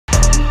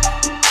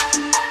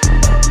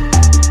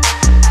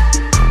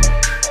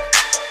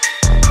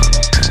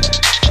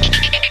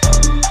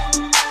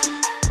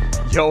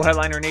Yo,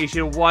 Headliner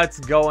Nation, what's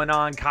going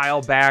on?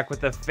 Kyle back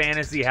with the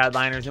Fantasy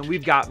Headliners, and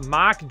we've got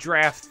Mock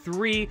Draft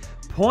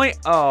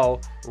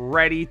 3.0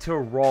 ready to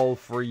roll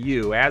for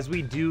you. As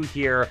we do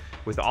here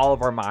with all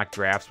of our mock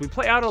drafts, we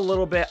play out a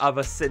little bit of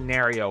a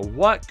scenario.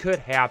 What could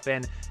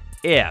happen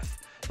if?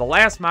 The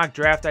last mock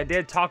draft I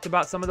did talked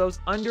about some of those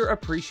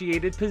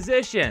underappreciated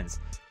positions,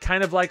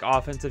 kind of like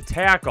offensive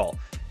tackle.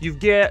 You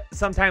get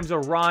sometimes a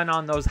run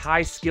on those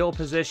high skill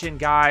position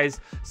guys,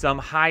 some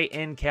high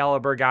end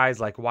caliber guys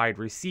like wide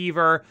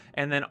receiver,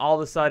 and then all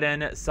of a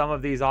sudden some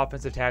of these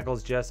offensive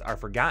tackles just are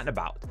forgotten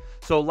about.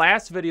 So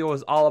last video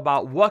was all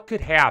about what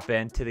could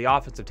happen to the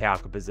offensive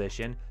tackle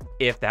position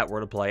if that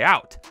were to play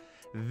out.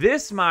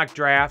 This mock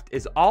draft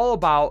is all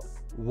about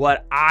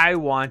what I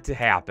want to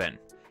happen.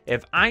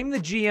 If I'm the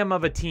GM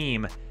of a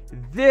team,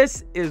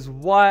 this is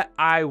what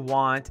I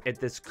want at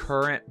this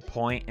current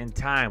point in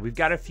time. We've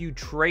got a few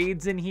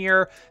trades in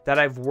here that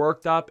I've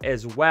worked up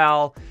as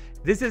well.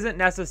 This isn't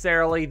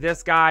necessarily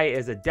this guy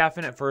is a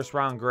definite first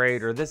round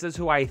grade or this is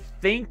who I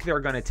think they're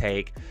going to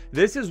take.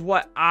 This is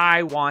what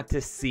I want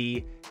to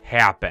see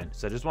happen.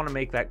 So I just want to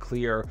make that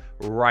clear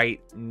right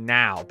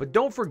now. But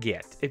don't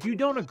forget, if you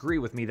don't agree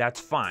with me, that's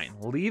fine.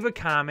 Leave a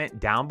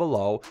comment down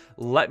below.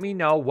 Let me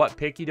know what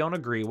pick you don't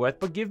agree with,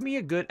 but give me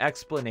a good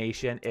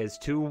explanation as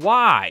to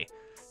why.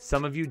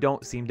 Some of you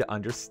don't seem to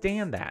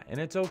understand that, and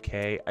it's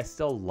okay. I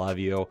still love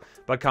you,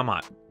 but come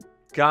on.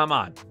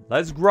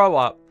 Let's grow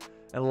up.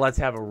 And let's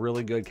have a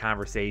really good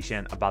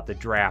conversation about the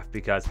draft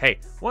because, hey,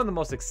 one of the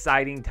most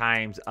exciting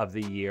times of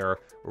the year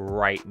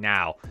right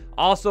now.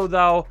 Also,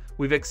 though,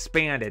 we've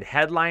expanded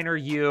Headliner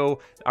U,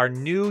 our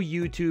new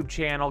YouTube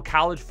channel,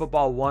 College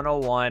Football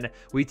 101.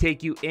 We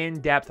take you in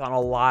depth on a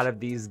lot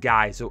of these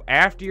guys. So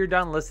after you're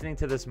done listening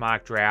to this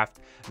mock draft,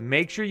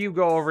 make sure you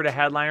go over to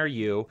Headliner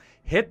U,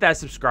 hit that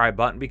subscribe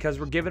button because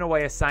we're giving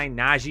away a signed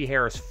Najee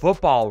Harris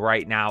football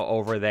right now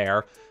over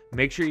there.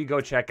 Make sure you go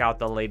check out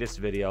the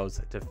latest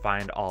videos to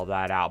find all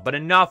that out. But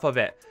enough of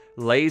it.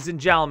 Ladies and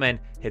gentlemen,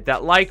 hit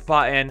that like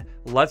button.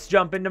 Let's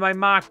jump into my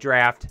mock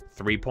draft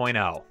 3.0.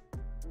 All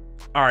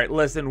right,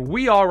 listen,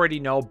 we already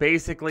know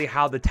basically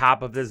how the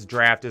top of this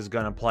draft is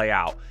going to play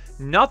out.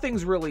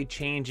 Nothing's really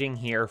changing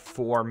here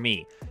for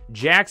me.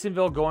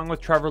 Jacksonville going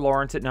with Trevor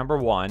Lawrence at number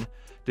 1.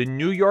 The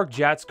New York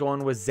Jets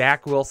going with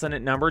Zach Wilson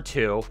at number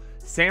 2.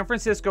 San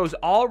Francisco's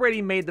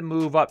already made the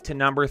move up to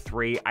number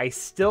 3. I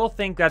still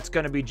think that's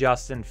going to be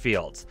Justin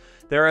Fields.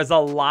 There is a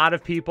lot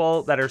of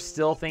people that are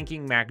still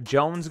thinking Mac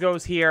Jones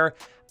goes here.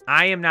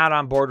 I am not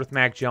on board with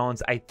Mac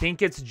Jones. I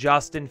think it's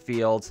Justin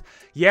Fields.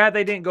 Yeah,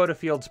 they didn't go to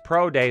Fields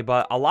Pro Day,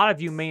 but a lot of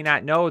you may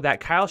not know that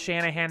Kyle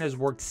Shanahan has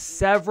worked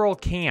several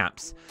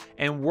camps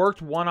and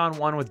worked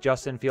one-on-one with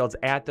Justin Fields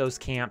at those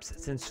camps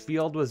since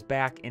Field was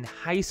back in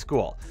high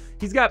school.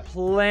 He's got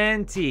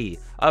plenty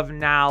of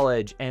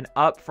knowledge and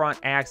upfront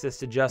access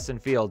to Justin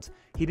Fields.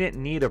 He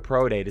didn't need a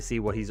pro day to see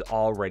what he's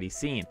already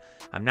seen.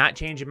 I'm not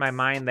changing my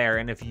mind there.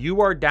 And if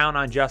you are down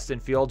on Justin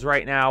Fields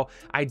right now,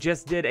 I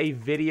just did a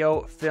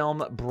video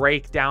film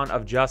breakdown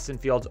of Justin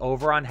Fields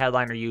over on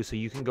Headliner U, so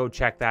you can go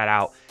check that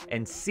out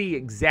and see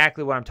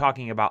exactly what I'm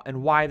talking about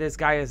and why this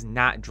guy is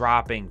not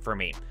dropping for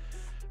me.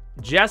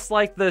 Just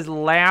like the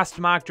last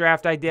mock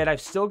draft I did,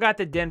 I've still got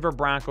the Denver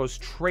Broncos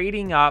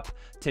trading up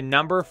to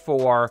number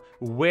 4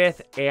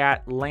 with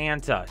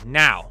Atlanta.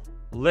 Now,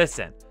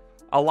 listen.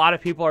 A lot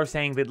of people are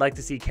saying they'd like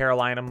to see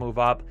Carolina move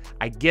up.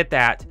 I get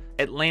that.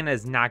 Atlanta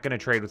is not going to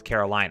trade with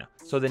Carolina.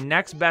 So the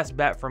next best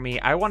bet for me,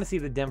 I want to see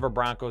the Denver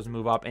Broncos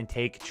move up and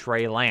take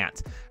Trey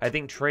Lance. I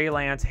think Trey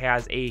Lance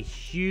has a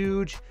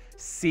huge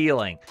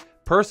ceiling.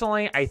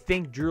 Personally, I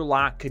think Drew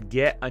Lock could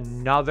get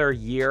another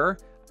year.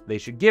 They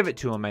should give it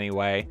to him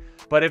anyway.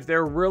 But if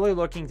they're really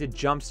looking to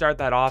jumpstart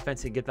that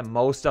offense and get the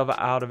most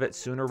out of it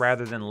sooner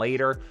rather than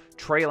later,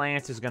 Trey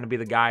Lance is going to be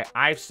the guy.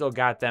 I've still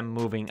got them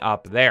moving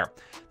up there.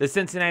 The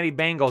Cincinnati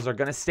Bengals are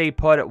going to stay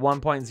put at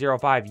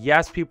 1.05.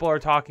 Yes, people are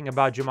talking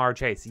about Ja'Marr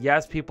Chase.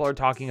 Yes, people are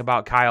talking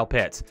about Kyle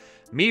Pitts.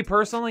 Me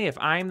personally, if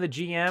I'm the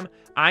GM,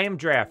 I am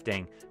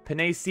drafting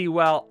Penei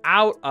Sewell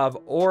out of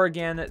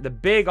Oregon, the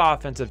big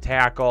offensive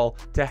tackle,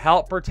 to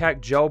help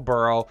protect Joe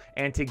Burrow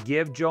and to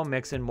give Joe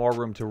Mixon more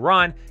room to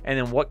run. And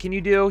then what can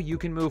you do? You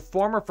can move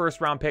former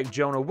first-round pick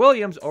Jonah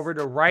Williams over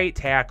to right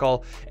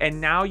tackle, and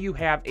now you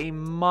have a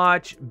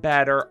much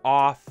better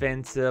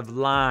offensive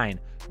line.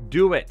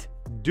 Do it.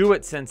 Do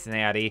it,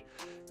 Cincinnati.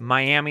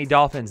 Miami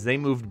Dolphins, they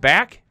moved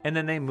back, and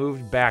then they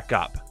moved back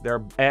up.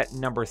 They're at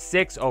number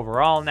 6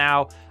 overall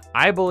now.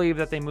 I believe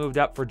that they moved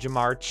up for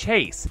Ja'Marr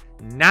Chase,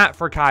 not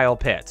for Kyle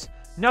Pitts.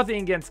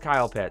 Nothing against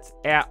Kyle Pitts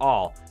at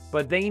all,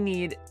 but they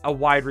need a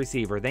wide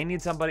receiver. They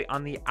need somebody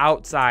on the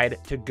outside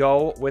to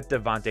go with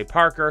Devontae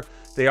Parker.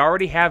 They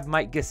already have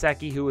Mike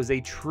Gesicki, who is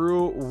a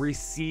true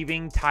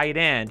receiving tight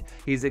end.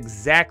 He's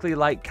exactly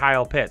like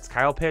Kyle Pitts.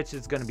 Kyle Pitts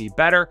is going to be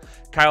better.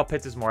 Kyle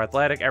Pitts is more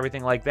athletic,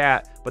 everything like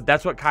that, but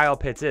that's what Kyle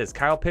Pitts is.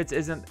 Kyle Pitts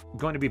isn't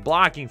going to be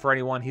blocking for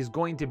anyone. He's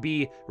going to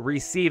be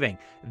receiving.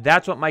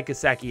 That's what Mike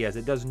Gesicki is.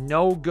 It does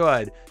no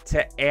good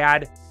to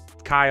add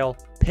Kyle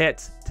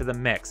Pitts to the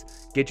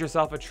mix. Get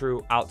yourself a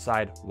true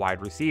outside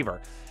wide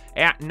receiver.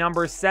 At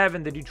number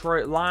 7, the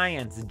Detroit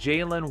Lions,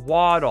 Jaylen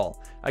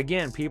Waddle.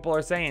 Again, people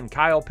are saying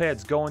Kyle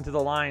Pitts going to the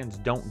Lions.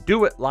 Don't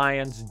do it,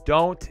 Lions.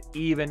 Don't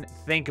even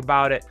think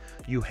about it.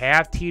 You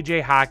have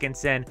TJ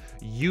Hawkinson.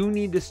 You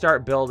need to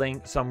start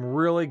building some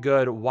really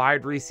good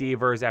wide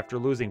receivers after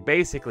losing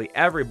basically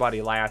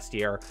everybody last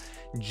year.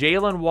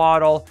 Jaylen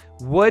Waddle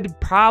would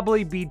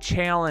probably be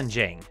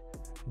challenging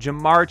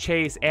Ja'Marr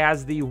Chase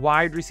as the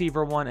wide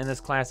receiver 1 in this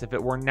class if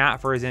it were not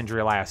for his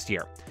injury last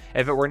year.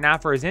 If it were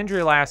not for his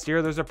injury last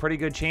year, there's a pretty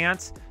good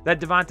chance that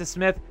Devonta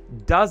Smith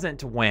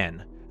doesn't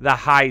win the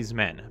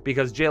Heisman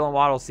because Jaylen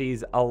Waddle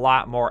sees a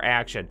lot more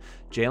action.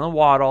 Jaylen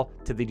Waddle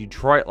to the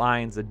Detroit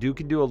Lions. The dude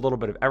can do a little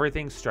bit of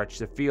everything, stretch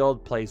the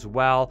field, plays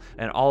well,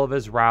 and all of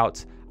his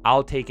routes.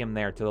 I'll take him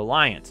there to the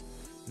Lions.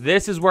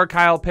 This is where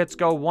Kyle Pitts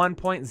go,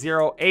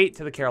 1.08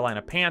 to the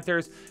Carolina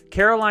Panthers.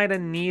 Carolina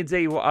needs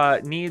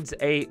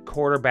a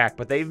quarterback,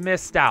 but they've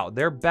missed out.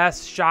 Their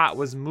best shot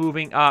was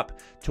moving up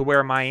to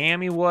where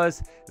Miami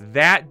was.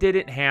 That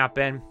didn't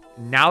happen.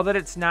 Now that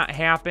it's not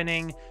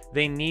happening,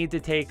 they need to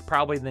take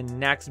probably the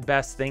next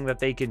best thing that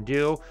they can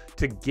do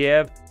to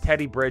give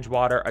Teddy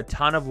Bridgewater a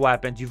ton of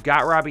weapons. You've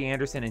got Robbie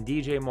Anderson and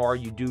DJ Moore.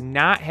 You do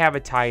not have a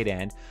tight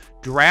end.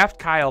 Draft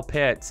Kyle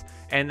Pitts,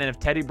 and then if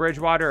Teddy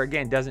Bridgewater,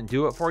 again, doesn't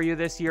do it for you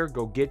this year,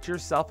 go get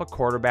yourself a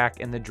quarterback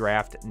in the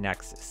draft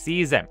next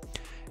season.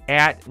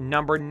 At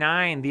number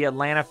 9, the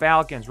Atlanta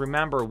Falcons.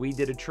 Remember, we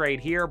did a trade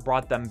here,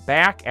 brought them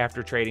back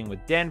after trading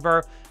with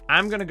Denver.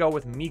 I'm going to go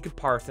with Micah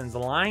Parsons,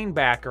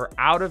 linebacker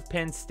out of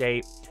Penn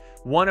State,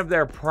 one of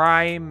their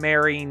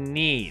primary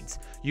needs.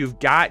 You've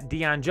got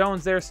Deion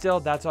Jones there still.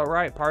 That's all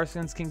right.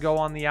 Parsons can go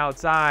on the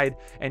outside.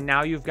 And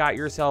now you've got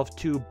yourself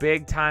 2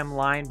 big-time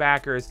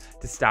linebackers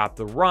to stop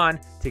the run,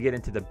 to get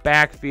into the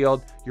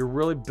backfield. You're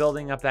really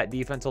building up that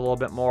defense a little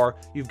bit more.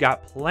 You've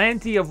got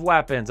plenty of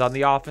weapons on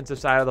the offensive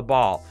side of the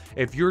ball.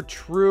 If your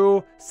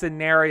true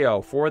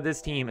scenario for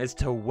this team is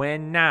to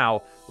win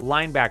now,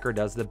 linebacker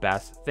does the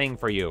best thing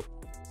for you.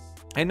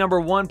 At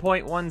number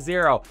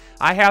 1.10,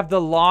 I have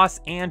the Los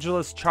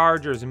Angeles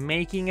Chargers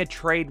making a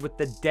trade with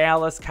the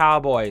Dallas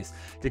Cowboys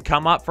to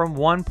come up from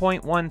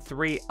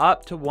 1.13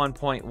 up to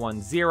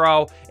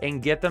 1.10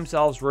 and get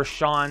themselves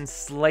Rashawn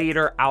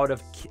Slater out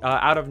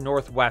of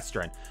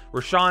Northwestern.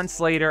 Rashawn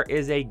Slater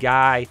is a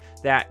guy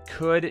that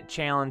could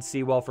challenge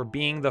Sewell for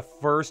being the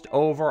first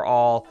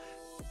overall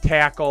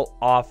tackle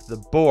off the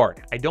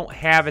board. I don't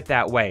have it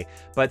that way,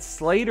 but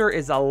Slater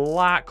is a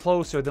lot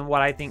closer than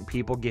what I think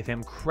people give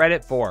him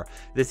credit for.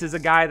 This is a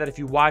guy that if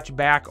you watch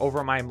back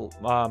over my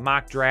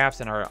mock drafts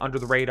and our under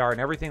the radar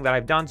and everything that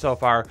I've done so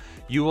far,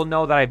 you will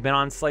know that I've been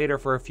on Slater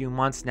for a few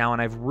months now,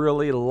 and I've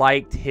really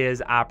liked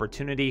his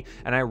opportunity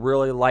and I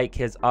really like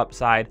his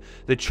upside.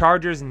 The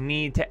Chargers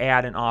need to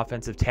add an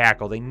offensive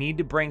tackle. They need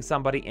to bring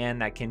somebody in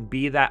that can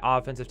be that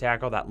offensive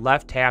tackle, that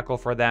left tackle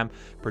for them,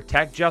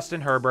 protect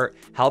Justin Herbert,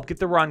 help get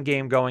the run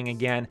game going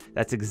again.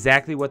 That's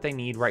exactly what they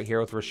need right here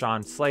with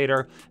Rashawn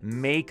Slater.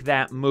 Make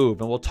that move.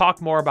 And we'll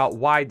talk more about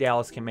why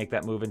Dallas can make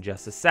that move in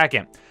just a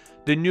second.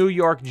 The New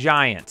York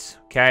Giants,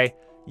 okay?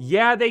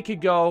 Yeah, they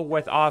could go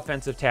with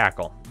offensive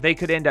tackle. They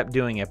could end up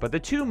doing it, but the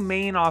 2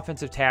 main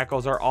offensive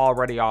tackles are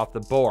already off the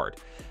board.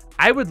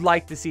 I would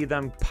like to see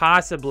them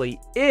possibly,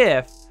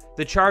 if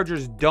the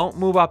Chargers don't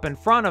move up in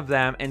front of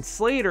them and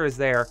Slater is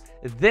there,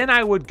 then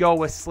I would go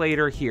with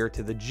Slater here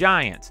to the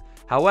Giants.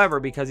 However,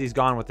 because he's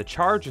gone with the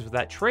Chargers with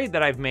that trade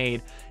that I've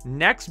made,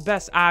 next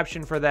best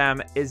option for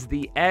them is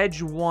the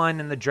edge 1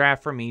 in the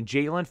draft for me,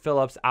 Jaelan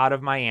Phillips out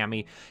of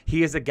Miami.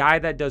 He is a guy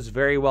that does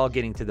very well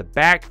getting to the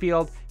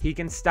backfield. He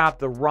can stop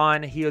the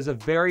run. He is a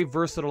very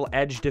versatile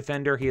edge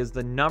defender. He is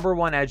the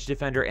 #1 edge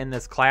defender in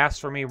this class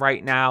for me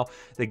right now.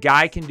 The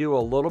guy can do a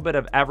little bit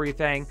of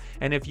everything.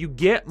 And if you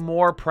get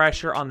more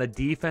pressure on the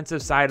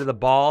defensive side of the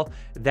ball,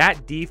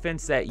 that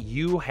defense that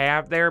you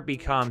have there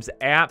becomes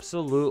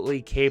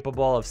absolutely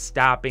capable of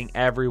stopping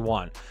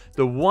everyone.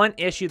 The one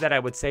issue that I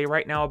would say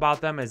right now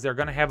about them is they're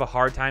going to have a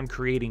hard time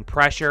creating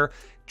pressure.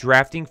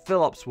 Drafting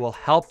Phillips will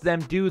help them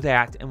do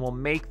that and will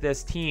make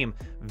this team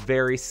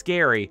very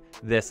scary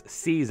this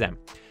season.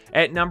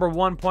 At number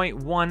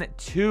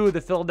 1.12,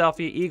 the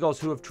Philadelphia Eagles,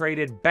 who have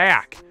traded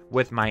back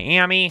with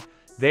Miami.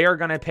 They are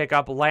going to pick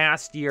up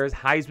last year's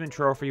Heisman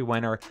Trophy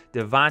winner,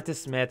 Devonta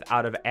Smith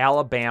out of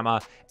Alabama.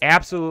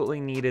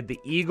 Absolutely needed. The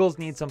Eagles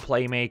need some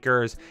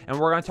playmakers, and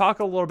we're going to talk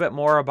a little bit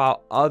more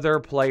about other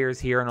players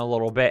here in a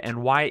little bit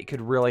and why it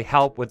could really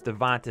help with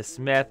Devonta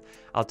Smith.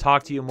 I'll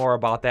talk to you more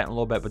about that in a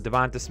little bit, but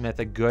Devonta Smith,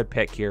 a good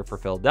pick here for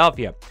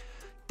Philadelphia.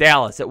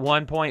 Dallas at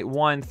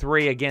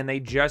 1.13. Again, they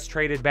just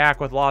traded back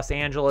with Los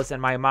Angeles in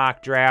my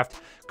mock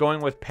draft, going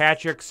with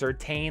Patrick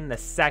Surtain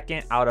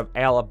II out of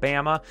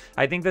Alabama.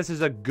 I think this is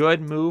a good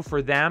move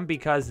for them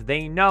because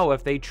they know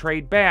if they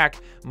trade back,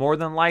 more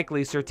than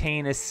likely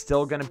Surtain is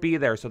still going to be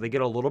there. So they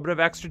get a little bit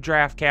of extra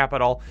draft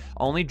capital,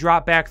 only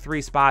drop back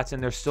 3 spots,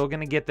 and they're still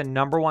going to get the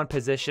 #1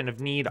 position of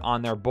need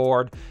on their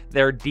board.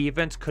 Their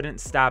defense couldn't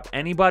stop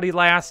anybody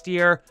last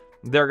year.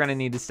 They're going to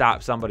need to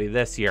stop somebody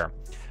this year.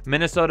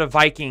 Minnesota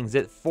Vikings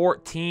at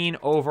 14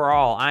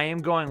 overall. I am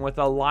going with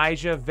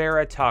Elijah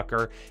Vera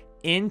Tucker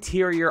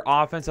interior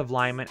offensive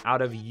lineman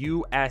out of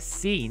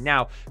USC.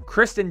 Now,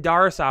 Christian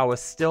Darrisaw is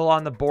still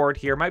on the board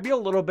here. Might be a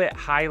little bit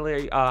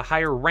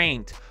higher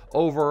ranked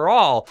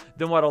overall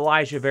than what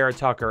Alijah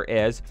Vera-Tucker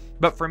is.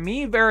 But for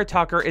me,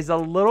 Vera-Tucker is a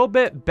little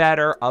bit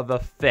better of a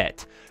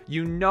fit.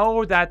 You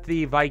know that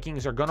the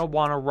Vikings are going to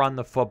want to run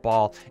the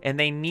football, and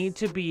they need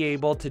to be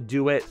able to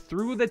do it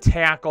through the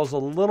tackles a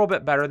little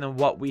bit better than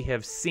what we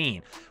have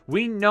seen.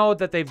 We know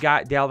that they've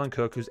got Dalvin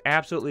Cook, who's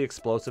absolutely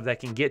explosive, that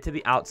can get to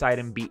the outside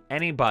and beat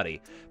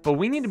anybody. But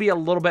we need to be a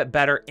little bit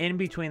better in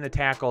between the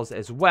tackles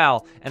as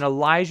well, and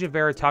Alijah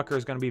Vera-Tucker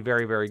is going to be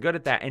very, very good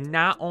at that. And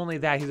not only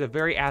that, he's a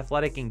very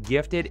athletic and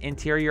gifted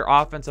interior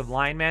offensive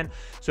lineman.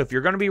 So if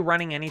you're going to be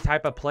running any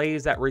type of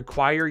plays that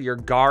require your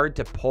guard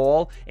to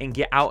pull and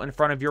get out in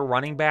front of your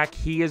running back,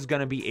 he is going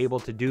to be able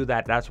to do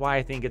that. That's why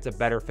I think it's a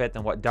better fit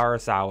than what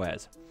Darrisaw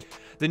is.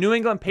 The New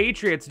England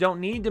Patriots don't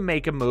need to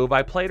make a move.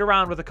 I played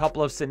around with a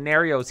couple of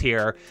scenarios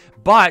here,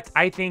 but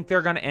I think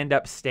they're going to end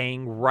up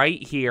staying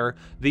right here.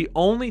 The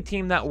only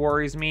team that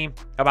worries me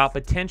about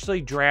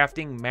potentially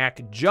drafting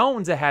Mac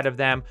Jones ahead of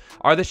them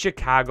are the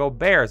Chicago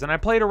Bears. And I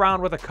played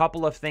around with a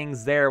couple of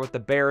things there with the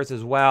Bears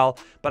as well,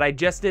 but I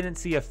just didn't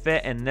see a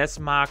fit in this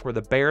mock where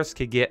the Bears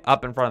could get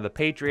up in front of the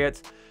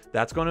Patriots.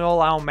 That's going to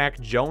allow Mac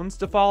Jones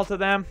to fall to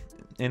them,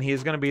 and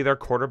he's going to be their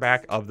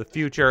quarterback of the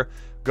future.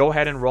 Go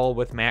ahead and roll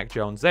with Mac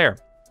Jones there.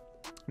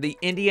 The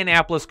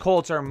Indianapolis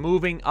Colts are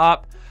moving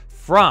up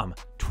from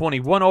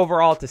 21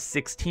 overall to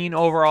 16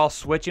 overall,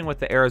 switching with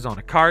the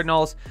Arizona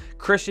Cardinals.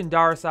 Christian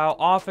Darrisaw,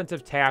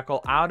 offensive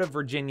tackle out of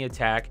Virginia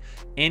Tech.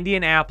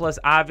 Indianapolis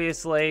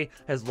obviously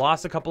has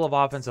lost a couple of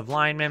offensive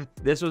linemen.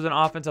 This was an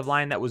offensive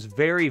line that was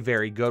very,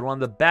 very good,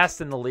 one of the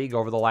best in the league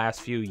over the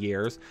last few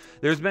years.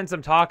 There's been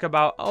some talk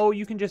about, oh,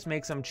 you can just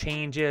make some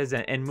changes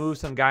and move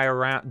some guy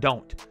around.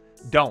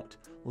 Don't.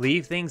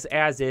 Leave things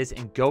as is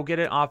and go get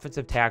an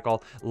offensive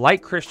tackle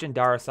like Christian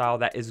Darrisaw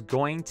that is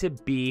going to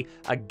be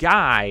a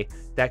guy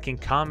that can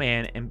come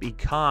in and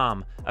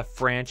become a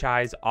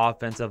franchise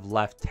offensive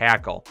left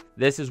tackle.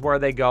 This is where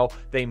they go.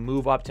 They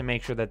move up to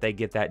make sure that they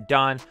get that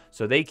done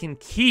so they can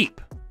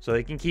keep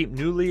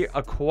newly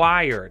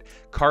acquired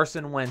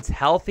Carson Wentz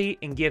healthy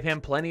and give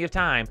him plenty of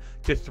time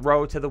to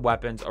throw to the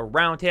weapons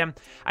around him.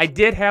 I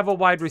did have a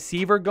wide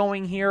receiver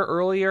going here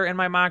earlier in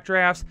my mock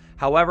drafts.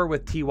 However,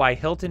 with T.Y.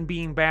 Hilton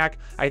being back,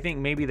 I think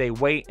maybe they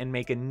wait and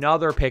make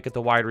another pick at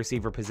the wide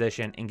receiver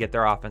position and get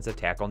their offensive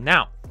tackle.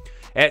 Now,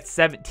 at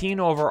 17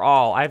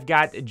 overall, I've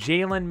got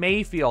Jalen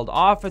Mayfield,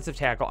 offensive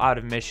tackle out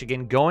of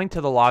Michigan, going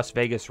to the Las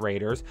Vegas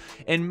Raiders.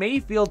 And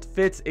Mayfield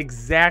fits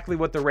exactly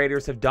what the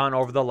Raiders have done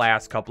over the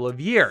last couple of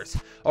years.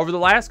 Over the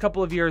last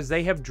couple of years,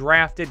 they have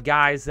drafted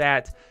guys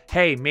that,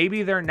 hey,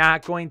 maybe they're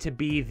not going to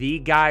be the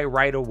guy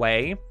right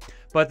away,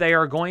 but they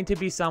are going to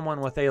be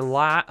someone with a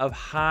lot of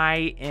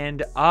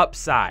high-end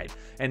upside.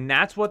 And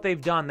that's what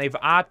they've done. They've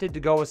opted to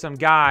go with some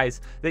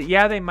guys that,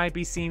 yeah, they might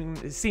be seem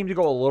to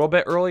go a little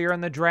bit earlier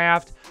in the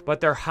draft, but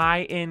they're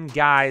high-end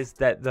guys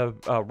that the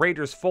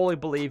Raiders fully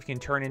believe can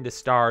turn into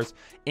stars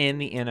in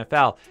the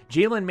NFL.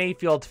 Jalen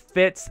Mayfield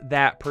fits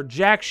that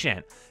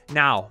projection.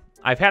 Now,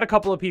 I've had a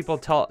couple of people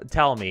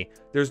tell me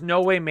there's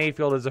no way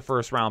Mayfield is a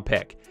first-round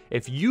pick.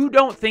 If you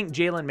don't think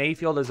Jalen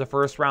Mayfield is a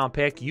first-round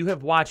pick, you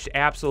have watched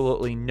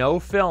absolutely no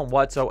film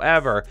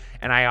whatsoever,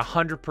 and I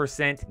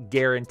 100%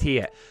 guarantee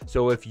it.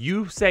 So if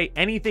you say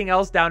anything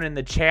else down in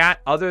the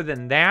chat other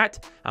than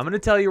that, I'm going to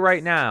tell you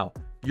right now,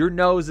 your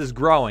nose is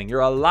growing.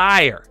 You're a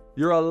liar.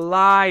 You're a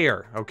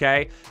liar,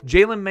 okay?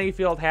 Jalen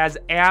Mayfield has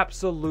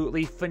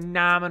absolutely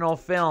phenomenal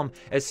film,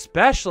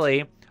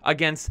 especially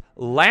against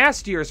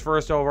last year's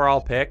first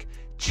overall pick,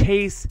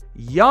 Chase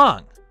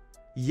Young.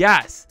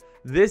 Yes,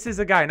 this is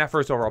a guy, not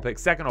first overall pick,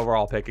 second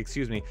overall pick,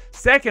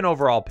 second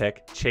overall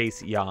pick,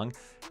 Chase Young.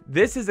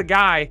 This is a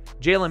guy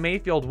Jalen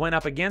Mayfield went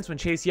up against when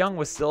Chase Young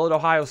was still at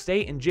Ohio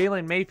State, and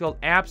Jalen Mayfield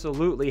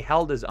absolutely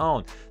held his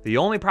own. The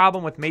only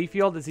problem with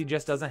Mayfield is he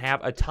just doesn't have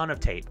a ton of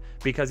tape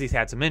because he's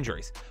had some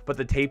injuries. But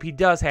the tape he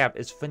does have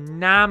is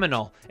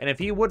phenomenal, and if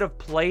he would have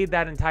played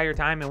that entire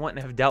time and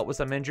wouldn't have dealt with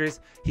some injuries,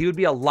 he would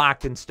be a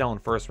locked in stone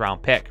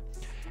first-round pick.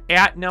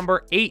 At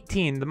number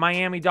 18, the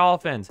Miami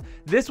Dolphins.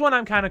 This one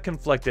I'm kind of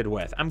conflicted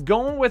with. I'm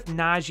going with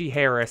Najee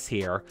Harris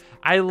here.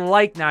 I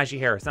like Najee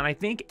Harris, and I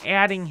think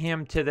adding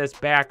him to this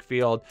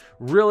backfield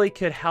really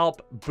could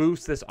help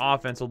boost this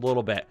offense a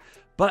little bit.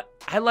 But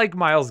I like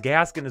Myles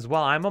Gaskin as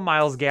well. I'm a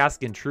Myles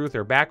Gaskin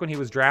truther. Back when he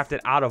was drafted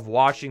out of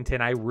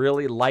Washington, I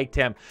really liked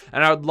him,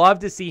 and I would love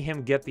to see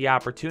him get the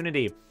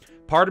opportunity.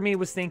 Part of me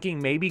was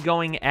thinking maybe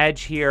going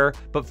edge here,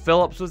 but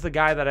Phillips was the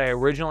guy that I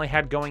originally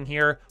had going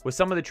here. With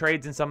some of the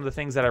trades and some of the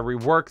things that I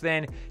reworked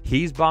then,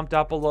 he's bumped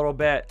up a little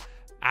bit.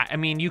 I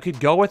mean, you could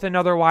go with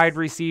another wide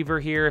receiver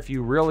here if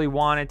you really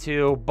wanted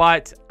to,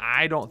 but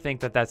I don't think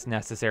that that's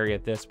necessary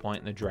at this point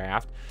in the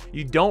draft.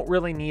 You don't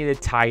really need a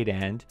tight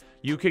end.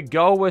 You could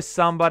go with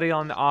somebody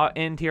on the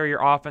interior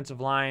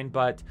offensive line,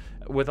 but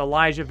with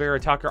Elijah Vera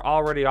Tucker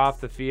already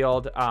off the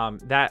field,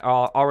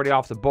 already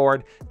off the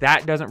board,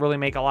 that doesn't really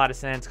make a lot of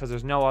sense because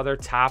there's no other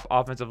top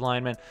offensive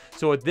lineman.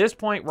 So at this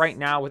point right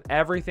now, with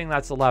everything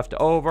that's left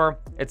over,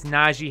 it's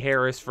Najee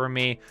Harris for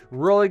me.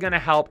 Really going to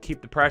help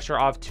keep the pressure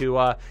off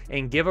Tua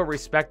and give a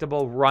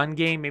respectable run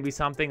game, maybe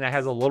something that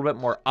has a little bit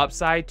more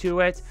upside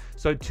to it,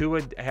 so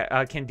Tua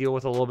can deal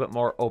with a little bit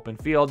more open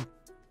field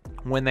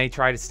when they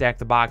try to stack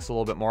the box a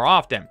little bit more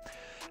often.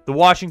 The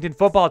Washington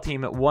football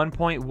team at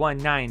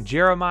 1.19,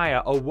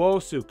 Jeremiah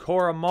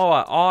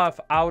Owusu-Koramoah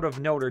out of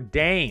Notre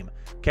Dame.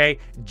 Okay,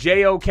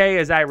 JOK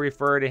as I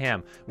refer to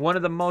him. One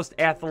of the most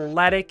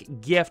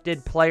athletic,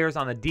 gifted players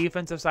on the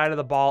defensive side of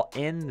the ball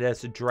in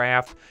this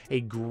draft.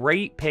 A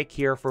great pick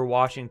here for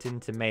Washington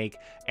to make.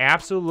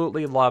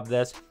 Absolutely love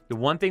this. The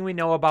one thing we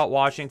know about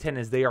Washington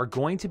is they are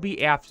going to be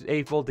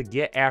able to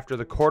get after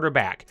the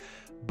quarterback.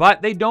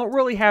 But they don't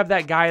really have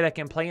that guy that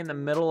can play in the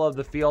middle of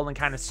the field and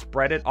kind of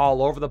spread it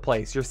all over the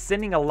place. You're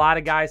sending a lot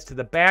of guys to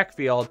the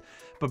backfield,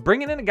 but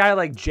bringing in a guy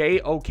like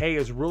JOK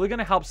is really going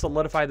to help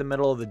solidify the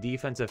middle of the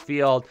defensive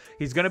field.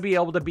 He's going to be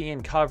able to be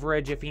in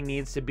coverage if he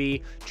needs to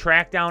be,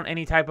 track down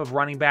any type of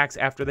running backs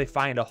after they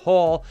find a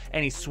hole,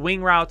 any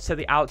swing routes to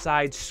the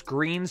outside,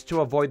 screens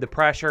to avoid the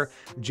pressure.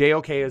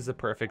 JOK is the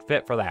perfect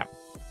fit for that.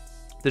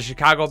 The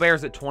Chicago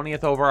Bears at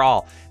 20th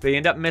overall. They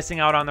end up missing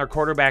out on their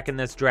quarterback in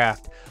this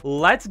draft.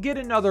 Let's get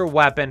another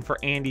weapon for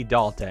Andy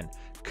Dalton.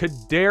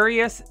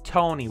 Kadarius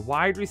Toney,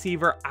 wide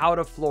receiver out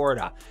of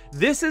Florida.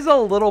 This is a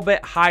little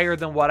bit higher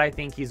than what I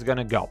think he's going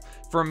to go.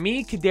 For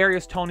me,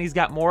 Kadarius Toney's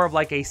got more of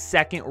like a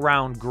second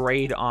round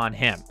grade on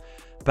him.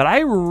 But I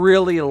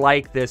really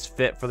like this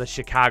fit for the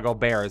Chicago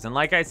Bears. And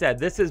like I said,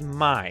 this is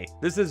my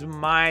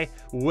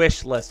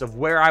wish list of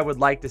where I would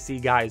like to see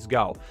guys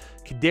go.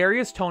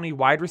 Kadarius Toney,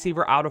 wide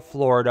receiver out of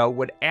Florida,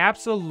 would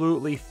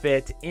absolutely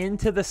fit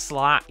into the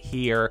slot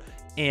here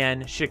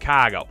in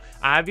Chicago.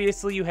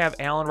 Obviously, you have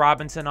Allen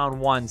Robinson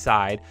on one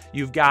side.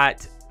 You've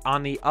got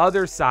on the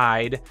other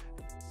side,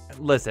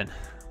 listen,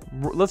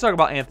 let's talk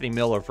about Anthony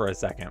Miller for a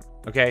second,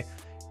 okay?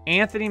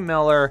 Anthony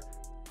Miller,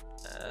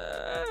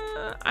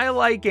 I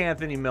like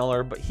Anthony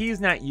Miller, but he's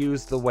not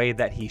used the way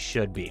that he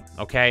should be,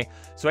 okay?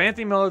 So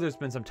Anthony Miller, there's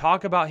been some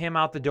talk about him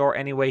out the door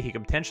anyway. He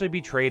could potentially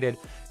be traded.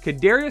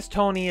 Kadarius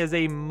Toney is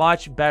a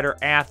much better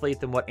athlete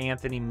than what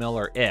Anthony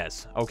Miller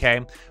is, okay?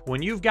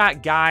 When you've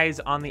got guys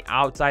on the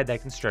outside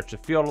that can stretch the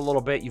field a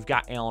little bit, you've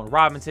got Allen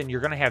Robinson,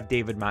 you're going to have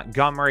David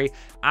Montgomery,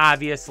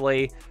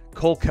 obviously.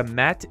 Cole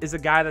Kmet is a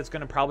guy that's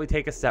going to probably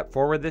take a step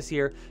forward this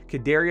year.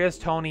 Kadarius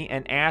Toney,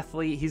 an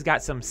athlete, he's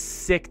got some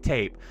sick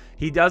tape.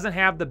 He doesn't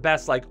have the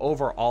best like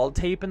overall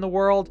tape in the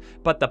world,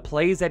 but the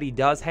plays that he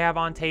does have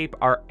on tape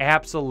are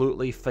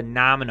absolutely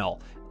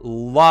phenomenal.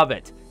 Love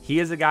it. He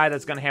is a guy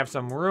that's going to have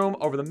some room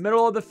over the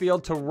middle of the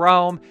field to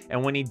roam,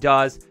 and when he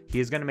does,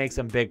 he's going to make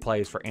some big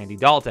plays for Andy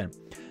Dalton.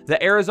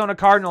 The Arizona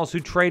Cardinals, who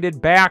traded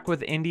back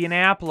with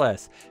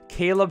Indianapolis.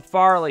 Caleb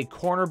Farley,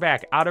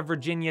 cornerback out of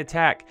Virginia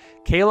Tech.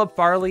 Caleb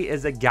Farley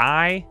is a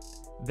guy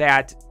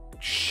that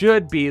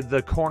should be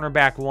the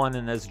cornerback one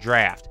in this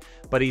draft,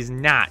 but he's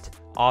not.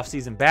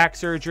 Off-season back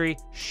surgery,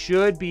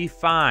 should be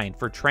fine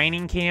for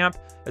training camp.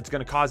 It's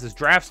going to cause his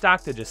draft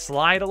stock to just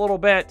slide a little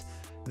bit.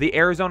 The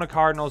Arizona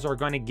Cardinals are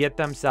going to get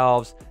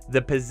themselves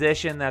the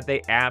position that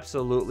they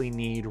absolutely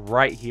need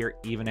right here,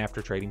 even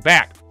after trading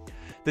back.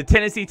 The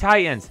Tennessee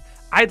Titans.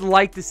 I'd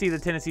like to see the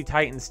Tennessee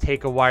Titans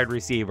take a wide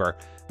receiver,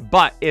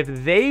 but if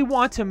they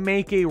want to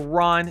make a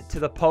run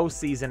to the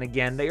postseason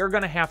again, they are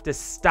going to have to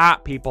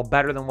stop people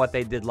better than what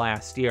they did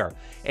last year.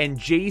 And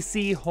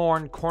J.C.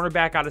 Horn,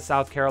 cornerback out of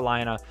South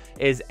Carolina,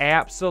 is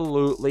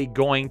absolutely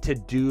going to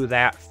do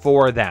that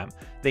for them.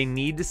 They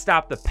need to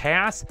stop the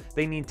pass.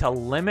 They need to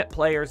limit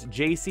players.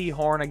 J.C.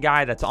 Horn, a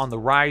guy that's on the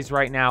rise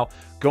right now,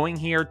 going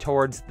here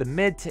towards the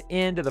mid to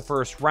end of the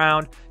first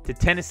round to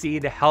Tennessee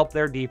to help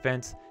their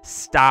defense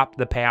stop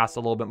the pass a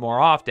little bit more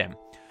often.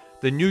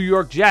 The New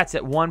York Jets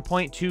at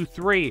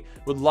 1.23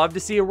 would love to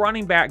see a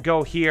running back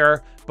go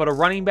here, but a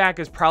running back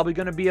is probably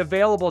going to be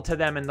available to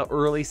them in the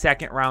early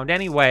second round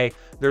anyway.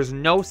 There's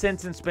no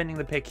sense in spending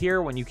the pick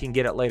here when you can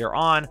get it later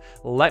on.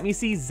 Let me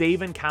see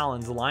Zaven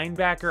Collins,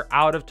 linebacker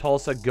out of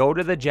Tulsa, go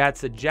to the Jets.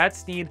 The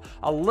Jets need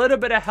a little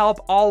bit of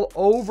help all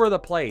over the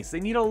place. They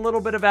need a little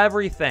bit of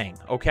everything,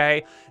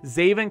 okay?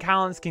 Zaven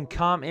Collins can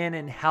come in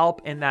and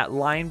help in that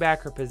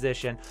linebacker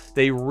position.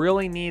 They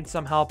really need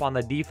some help on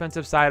the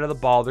defensive side of the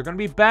ball. They're going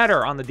to be better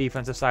on the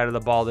defensive side of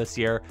the ball this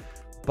year,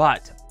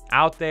 but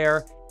out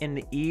there in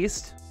the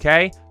East,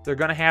 okay, they're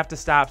going to have to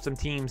stop some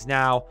teams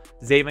now.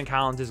 Zaven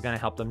Collins is going to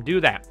help them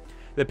do that.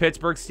 The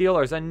Pittsburgh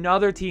Steelers,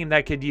 another team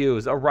that could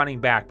use a running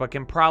back, but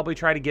can probably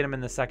try to get him in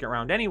the second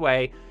round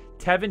anyway.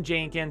 Tevin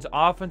Jenkins,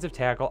 offensive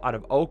tackle out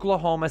of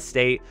Oklahoma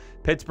State.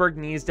 Pittsburgh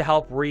needs to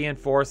help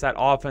reinforce that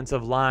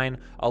offensive line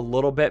a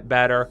little bit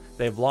better.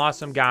 They've lost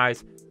some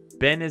guys.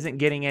 Ben isn't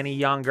getting any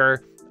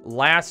younger.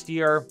 Last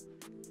year,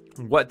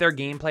 what their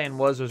game plan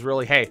was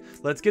really, hey,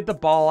 let's get the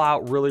ball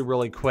out really,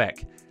 really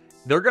quick.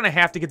 they're going to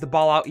have to get the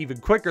ball out even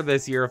quicker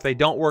this year if they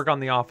don't work on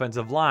the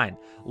offensive line.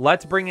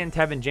 Let's bring in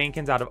Tevin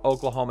Jenkins out of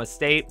Oklahoma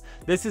State.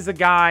 This is a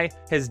guy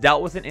has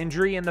dealt with an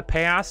injury in the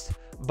past,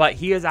 but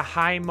he is a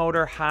high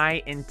motor,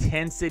 high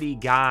intensity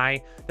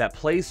guy that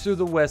plays through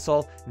the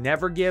whistle,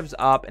 never gives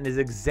up, and is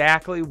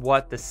exactly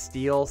what the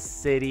Steel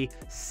City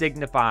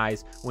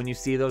signifies when you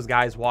see those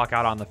guys walk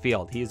out on the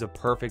field. He is a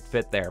perfect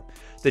fit there.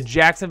 The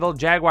Jacksonville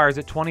Jaguars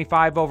at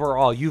 25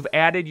 overall. You've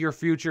added your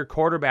future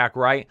quarterback,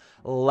 right?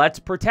 Let's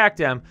protect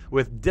him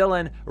with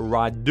Dylan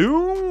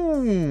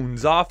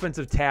Raduns,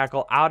 offensive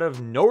tackle out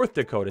of North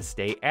Dakota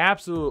State.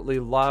 Absolutely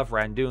love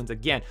Raduns.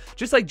 Again,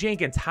 just like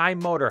Jenkins, high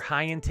motor,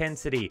 high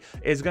intensity,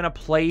 is going to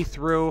play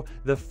through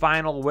the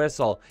final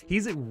whistle.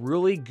 He's a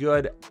really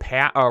good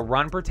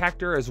run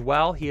protector as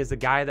well. He is a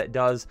guy that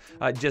does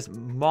just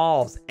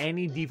mauls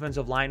any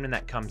defensive lineman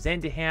that comes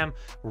into him,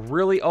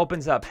 really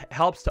opens up,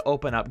 helps to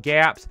open up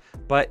gaps.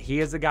 But he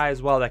is a guy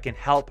as well that can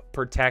help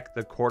protect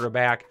the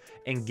quarterback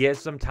and give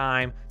some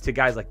time to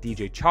guys like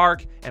DJ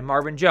Chark and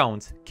Marvin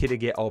Jones to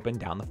get open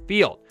down the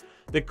field.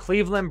 The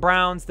Cleveland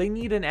Browns, they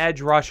need an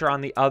edge rusher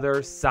on the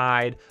other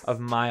side of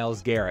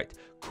Myles Garrett.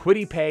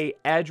 Kwity Paye,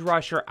 edge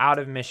rusher out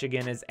of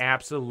Michigan, is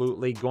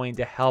absolutely going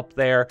to help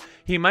there.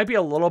 He might be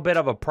a little bit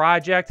of a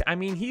project. I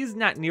mean, he's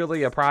not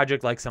nearly a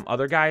project like some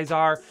other guys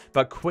are,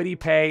 but Kwity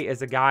Paye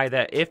is a guy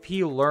that if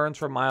he learns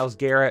from Myles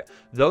Garrett,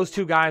 those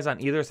two guys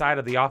on either side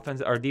of the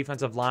offense or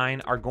defensive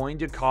line are going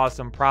to cause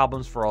some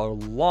problems for a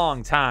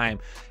long time.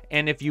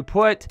 And if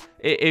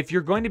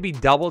you're going to be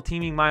double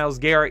teaming Myles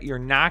Garrett, you're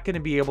not going to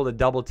be able to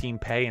double team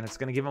Paye, and it's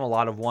going to give him a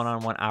lot of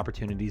one-on-one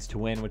opportunities to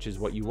win, which is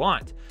what you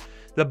want.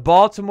 The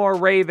Baltimore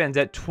Ravens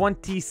at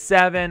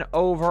 27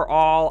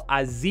 overall,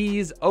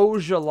 Azeez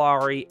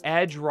Ojulari,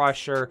 edge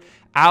rusher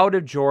out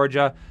of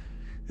Georgia.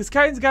 This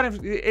guy's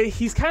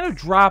he's kind of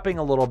dropping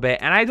a little bit,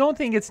 and I don't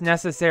think it's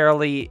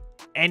necessarily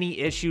any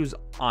issues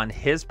on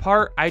his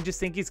part. I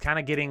just think he's kind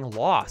of getting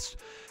lost.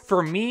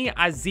 For me,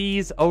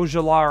 Azeez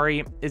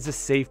Ojulari is a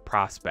safe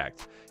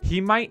prospect.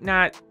 He might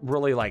not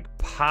really like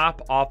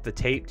pop off the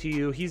tape to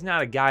you. He's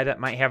not a guy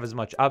that might have as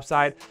much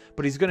upside,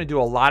 but he's going to do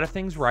a lot of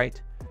things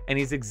right. And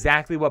he's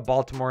exactly what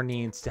Baltimore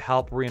needs to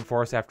help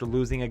reinforce after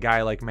losing a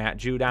guy like Matt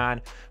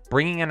Judon.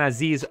 Bringing in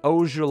Azeez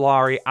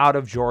Ojulari out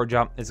of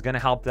Georgia is going to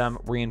help them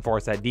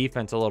reinforce that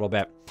defense a little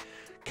bit.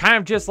 Kind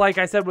of just like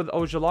I said with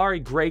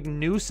Ojulari, Greg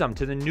Newsome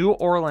to the New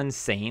Orleans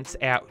Saints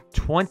at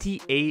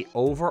 28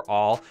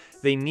 overall.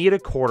 They need a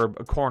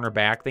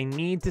cornerback. They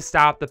need to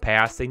stop the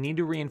pass. They need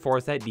to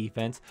reinforce that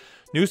defense.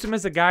 Newsome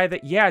is a guy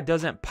that, yeah,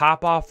 doesn't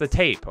pop off the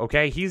tape,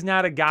 okay? He's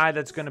not a guy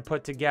that's going to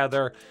put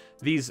together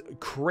these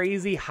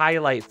crazy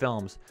highlight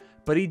films,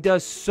 but he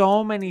does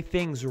so many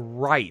things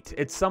right.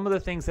 It's some of the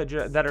things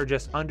that are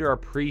just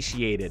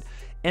underappreciated.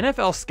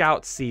 NFL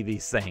scouts see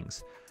these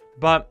things.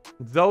 But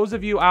those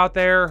of you out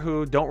there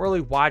who don't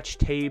really watch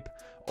tape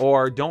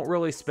or don't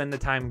really spend the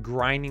time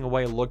grinding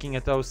away looking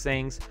at those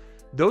things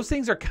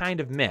are kind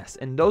of missed.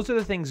 And those are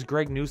the things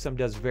Greg Newsome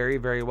does very,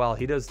 very well.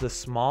 He does the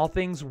small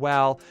things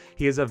well.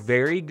 He is a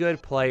very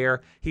good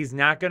player. He's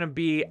not going to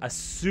be a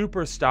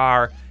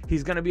superstar.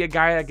 He's going to be a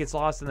guy that gets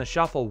lost in the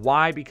shuffle.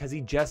 Why? Because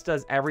he just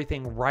does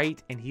everything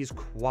right and he's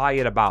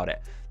quiet about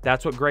it.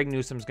 That's what Greg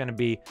Newsome's going to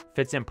be.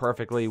 Fits in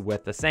perfectly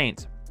with the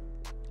Saints.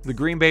 The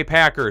Green Bay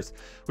Packers,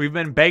 we've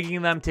been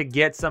begging them to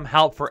get some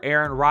help for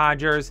Aaron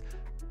Rodgers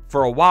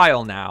for a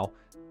while now,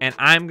 and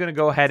I'm going to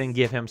go ahead and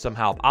give him some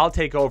help. I'll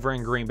take over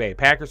in Green Bay.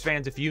 Packers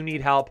fans, if you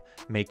need help,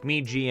 make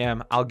me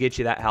GM. I'll get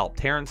you that help.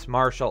 Terrace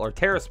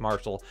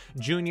Marshall,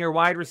 Jr.,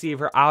 wide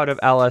receiver out of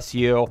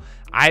LSU.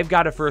 I've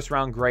got a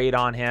first-round grade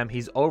on him.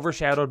 He's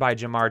overshadowed by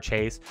Jamar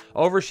Chase,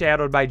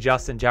 overshadowed by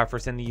Justin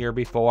Jefferson the year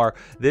before.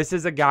 This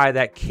is a guy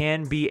that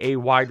can be a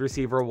wide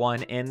receiver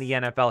one in the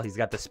NFL. He's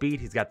got the speed.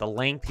 He's got the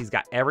length. He's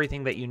got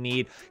everything that you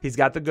need. He's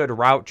got the good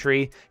route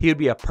tree. He would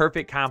be a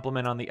perfect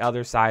complement on the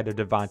other side of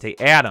Devontae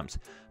Adams.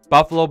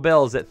 Buffalo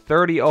Bills at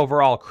 30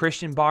 overall,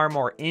 Christian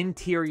Barmore,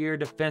 interior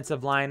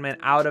defensive lineman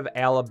out of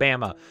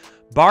Alabama.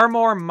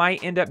 Barmore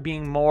might end up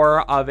being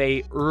more of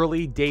a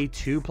early day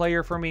 2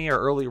 player for me or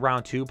early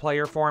round 2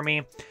 player for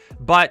me.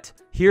 But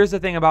here's the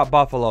thing about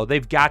Buffalo.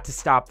 They've got to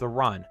stop the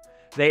run.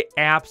 They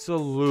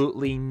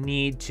absolutely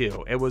need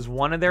to. It was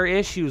one of their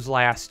issues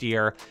last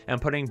year,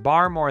 and putting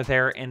Barmore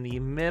there in the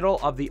middle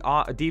of the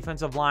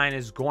defensive line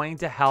is going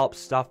to help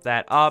stuff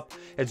that up.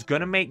 It's going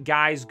to make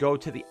guys go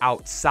to the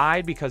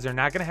outside because they're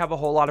not going to have a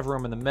whole lot of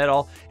room in the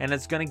middle, and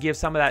it's going to give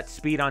some of that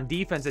speed on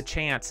defense a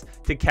chance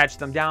to catch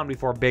them down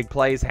before big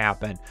plays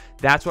happen.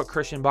 That's what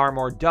Christian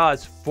Barmore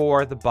does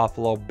for the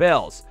Buffalo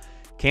Bills.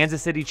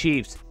 Kansas City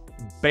Chiefs.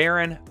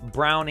 Baron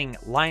Browning,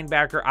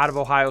 linebacker out of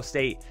Ohio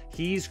State.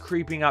 He's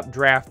creeping up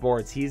draft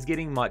boards. He's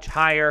getting much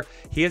higher.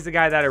 He is the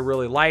guy that I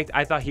really liked.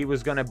 I thought he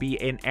was going to be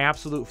an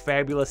absolute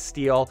fabulous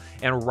steal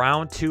in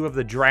round 2 of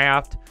the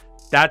draft.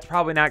 That's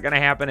probably not going to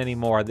happen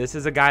anymore. This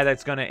is a guy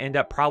that's going to end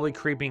up probably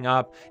creeping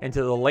up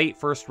into the late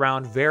first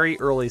round, very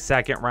early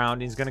second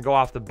round. He's going to go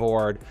off the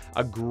board.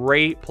 A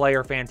great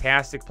player,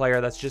 fantastic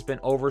player that's just been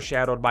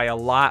overshadowed by a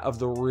lot of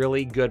the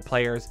really good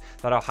players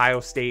that Ohio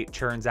State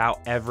churns out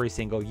every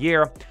single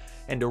year.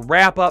 And to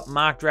wrap up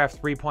Mock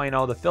Draft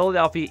 3.0, the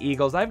Philadelphia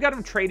Eagles, I've got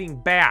them trading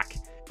back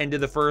into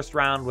the first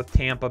round with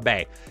Tampa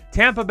Bay.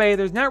 Tampa Bay,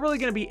 there's not really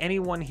going to be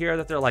anyone here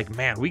that they're like,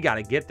 man, we got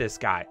to get this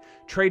guy.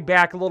 Trade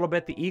back a little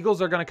bit. The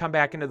Eagles are going to come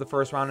back into the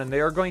first round, and they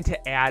are going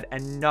to add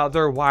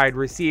another wide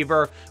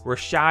receiver,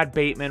 Rashad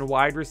Bateman,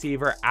 wide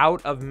receiver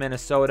out of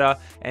Minnesota.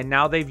 And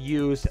now they've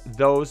used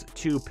those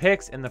 2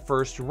 picks in the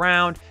first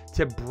round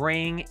to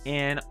bring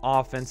in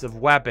offensive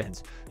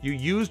weapons. You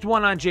used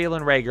one on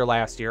Jalen Reagor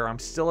last year. I'm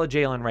still a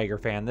Jalen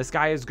Reagor fan. This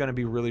guy is going to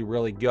be really,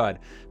 really good.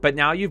 But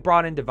now you've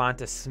brought in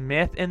Devonta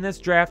Smith in this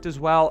draft as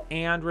well,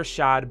 and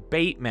Rashad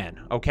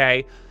Bateman,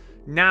 okay?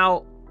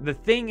 Now, the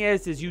thing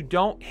is you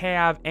don't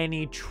have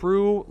any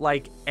true,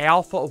 like,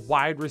 alpha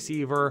wide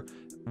receiver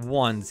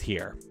ones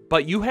here.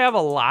 But you have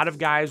a lot of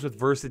guys with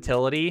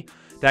versatility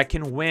that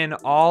can win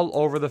all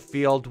over the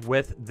field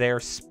with their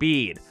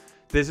speed.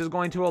 This is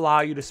going to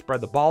allow you to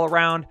spread the ball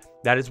around.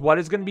 That is what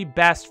is going to be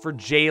best for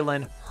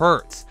Jalen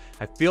Hurts.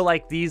 I feel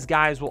like these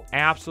guys will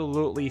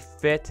absolutely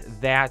fit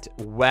that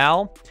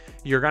well.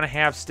 You're going to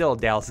have still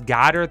Dallas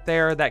Goedert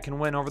there that can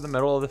win over the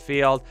middle of the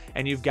field,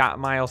 and you've got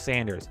Miles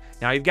Sanders.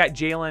 Now you've got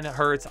Jalen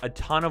Hurts, a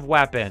ton of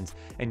weapons,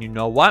 and you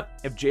know what?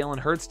 If Jalen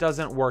Hurts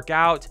doesn't work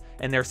out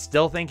and they're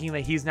still thinking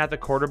that he's not the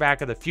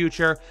quarterback of the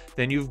future,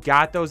 then you've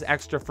got those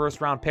extra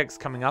first-round picks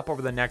coming up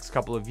over the next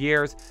couple of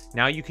years.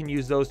 Now you can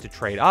use those to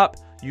trade up.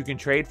 You can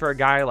trade for a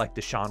guy like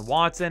Deshaun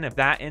Watson if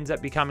that ends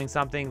up becoming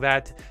something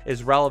that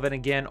is relevant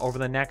again over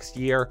the next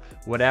year.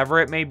 Whatever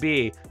it may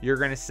be, you're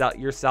going to set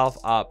yourself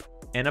up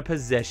in a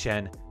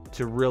position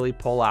to really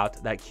pull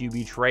out that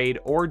QB trade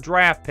or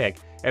draft pick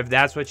if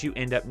that's what you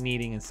end up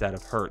needing instead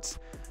of Hurts.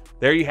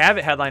 There you have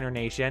it, Headliner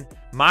Nation.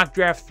 Mock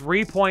Draft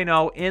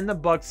 3.0 in the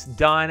books,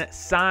 done,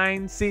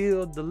 signed,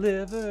 sealed,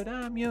 delivered.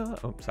 I'm your...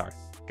 Oh, sorry.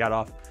 Got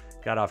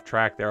off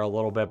track there a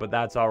little bit, but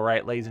that's all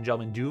right. Ladies and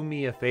gentlemen, do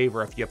me a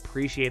favor. If you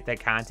appreciate that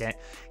content,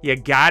 you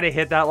got to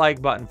hit that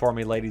like button for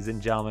me, ladies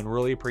and gentlemen.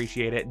 Really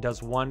appreciate it. It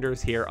does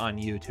wonders here on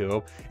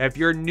YouTube. If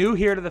you're new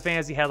here to the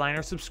Fantasy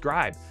Headliner,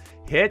 subscribe.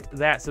 Hit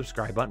that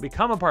subscribe button.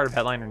 Become a part of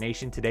Headliner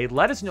Nation today.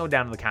 Let us know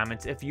down in the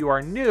comments if you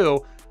are new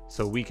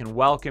so we can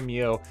welcome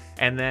you.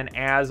 And then,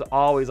 as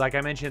always, like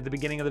I mentioned at the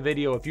beginning of the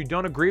video, if you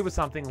don't agree with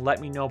something, let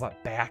me know,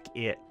 but back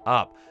it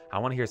up. I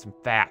want to hear some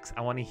facts.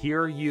 I want to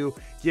hear you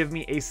give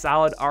me a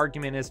solid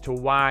argument as to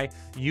why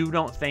you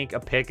don't think a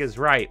pick is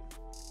right.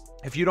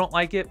 If you don't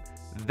like it,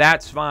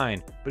 that's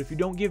fine. But if you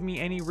don't give me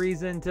any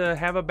reason to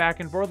have a back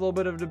and forth, a little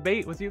bit of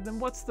debate with you, then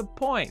what's the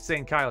point?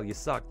 Saying, Kyle, you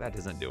suck. That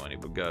doesn't do any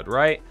good,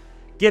 right?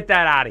 Get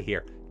that out of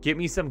here. Get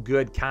me some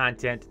good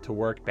content to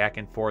work back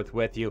and forth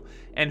with you.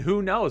 And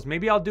who knows,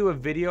 maybe I'll do a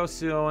video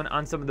soon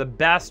on some of the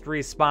best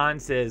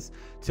responses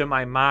to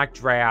my mock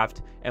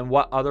draft and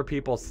what other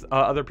people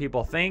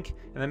think.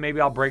 And then maybe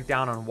I'll break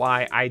down on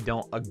why I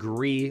don't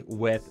agree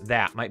with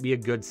that. Might be a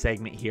good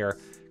segment here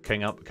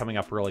coming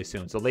up really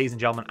soon. So ladies and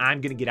gentlemen,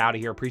 I'm going to get out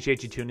of here.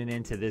 Appreciate you tuning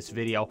into this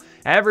video.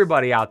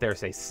 Everybody out there,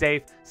 stay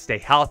safe, stay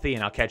healthy,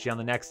 and I'll catch you on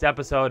the next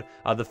episode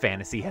of the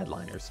Fantasy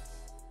Headliners.